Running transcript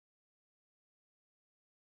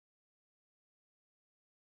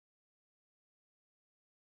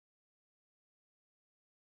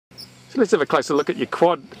So let's have a closer look at your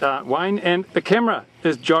quad, Wayne, and the camera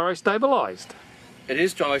is gyro stabilised. It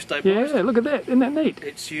is gyro stabilised. Yeah, look at that, isn't that neat?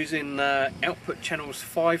 It's using output channels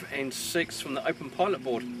 5 and 6 from the OpenPilot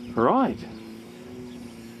board. Right.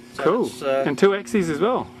 So Cool. it's, And 2 axes as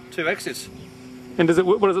well. 2 axes. And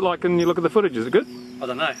what is it like when you look at the footage? Is it good? I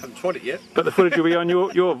don't know, I haven't tried it yet. But the footage will be on your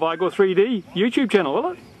Vigor 3D YouTube channel,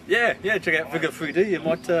 will it? Yeah, check out Vigor 3D,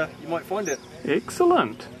 you might find it.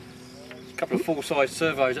 Excellent. A couple of full-size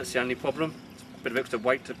servos, that's the only problem. It's a bit of extra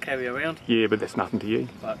weight to carry around. Yeah, but that's nothing to you.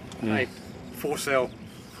 But Yeah. hey, 4-cell.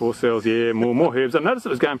 4 cells, yeah, more herbs. I noticed it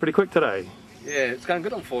was going pretty quick today. Yeah, it's going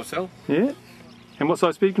good on 4-cell. Yeah. And what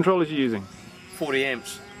size speed controllers are you using? 40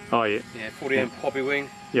 amps. Oh yeah. Yeah, 40 amp hobby wing.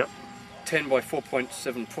 Yep. 10 by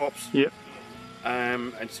 4.7 props. Yep.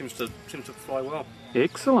 And seems to fly well.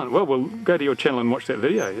 Excellent. Well, we'll go to your channel and watch that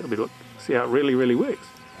video. It'll be see how it really works.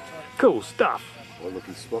 Cool stuff. Or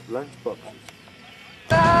looking swap lunch boxes.